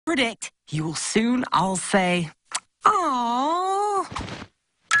predict you will soon all say, "Aww."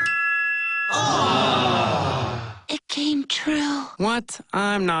 It came true. What?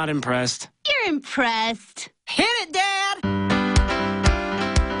 I'm not impressed. You're impressed. Hit it, Dad!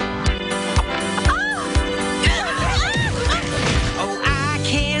 Oh, I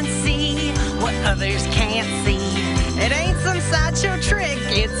can see what others can't see. It ain't some sideshow trick,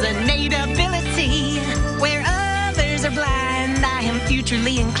 it's innate ability. Where others are blind, I am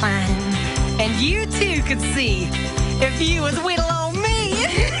futurely inclined. And you too could see if you was little old me.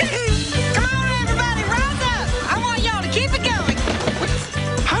 Come on, everybody, rise up! I want y'all to keep it going.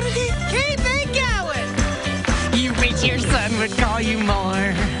 How did he keep it going? You wish your son would call you more.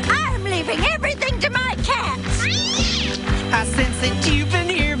 I'm leaving everything to my cats. I sense that you've been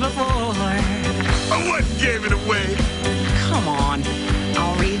here before. What gave it away? Come on,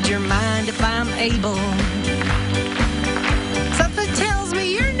 I'll read your mind if I'm able. Something tells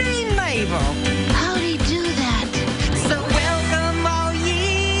me your name, Mabel. How'd he do that? So welcome all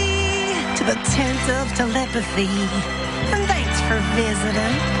ye to the tent of telepathy. And thanks for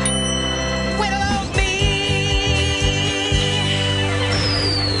visiting. Willow me.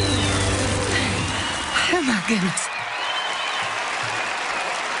 Oh my goodness.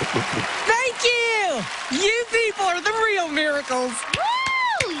 Thank you! You people are the real miracles.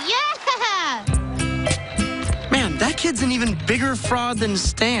 Woo! Yeah! Man, that kid's an even bigger fraud than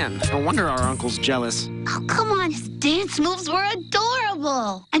Stan. No wonder our uncle's jealous. Oh, come on. His dance moves were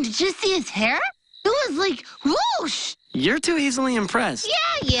adorable. And did you see his hair? It was like whoosh. You're too easily impressed.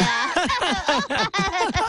 Yeah.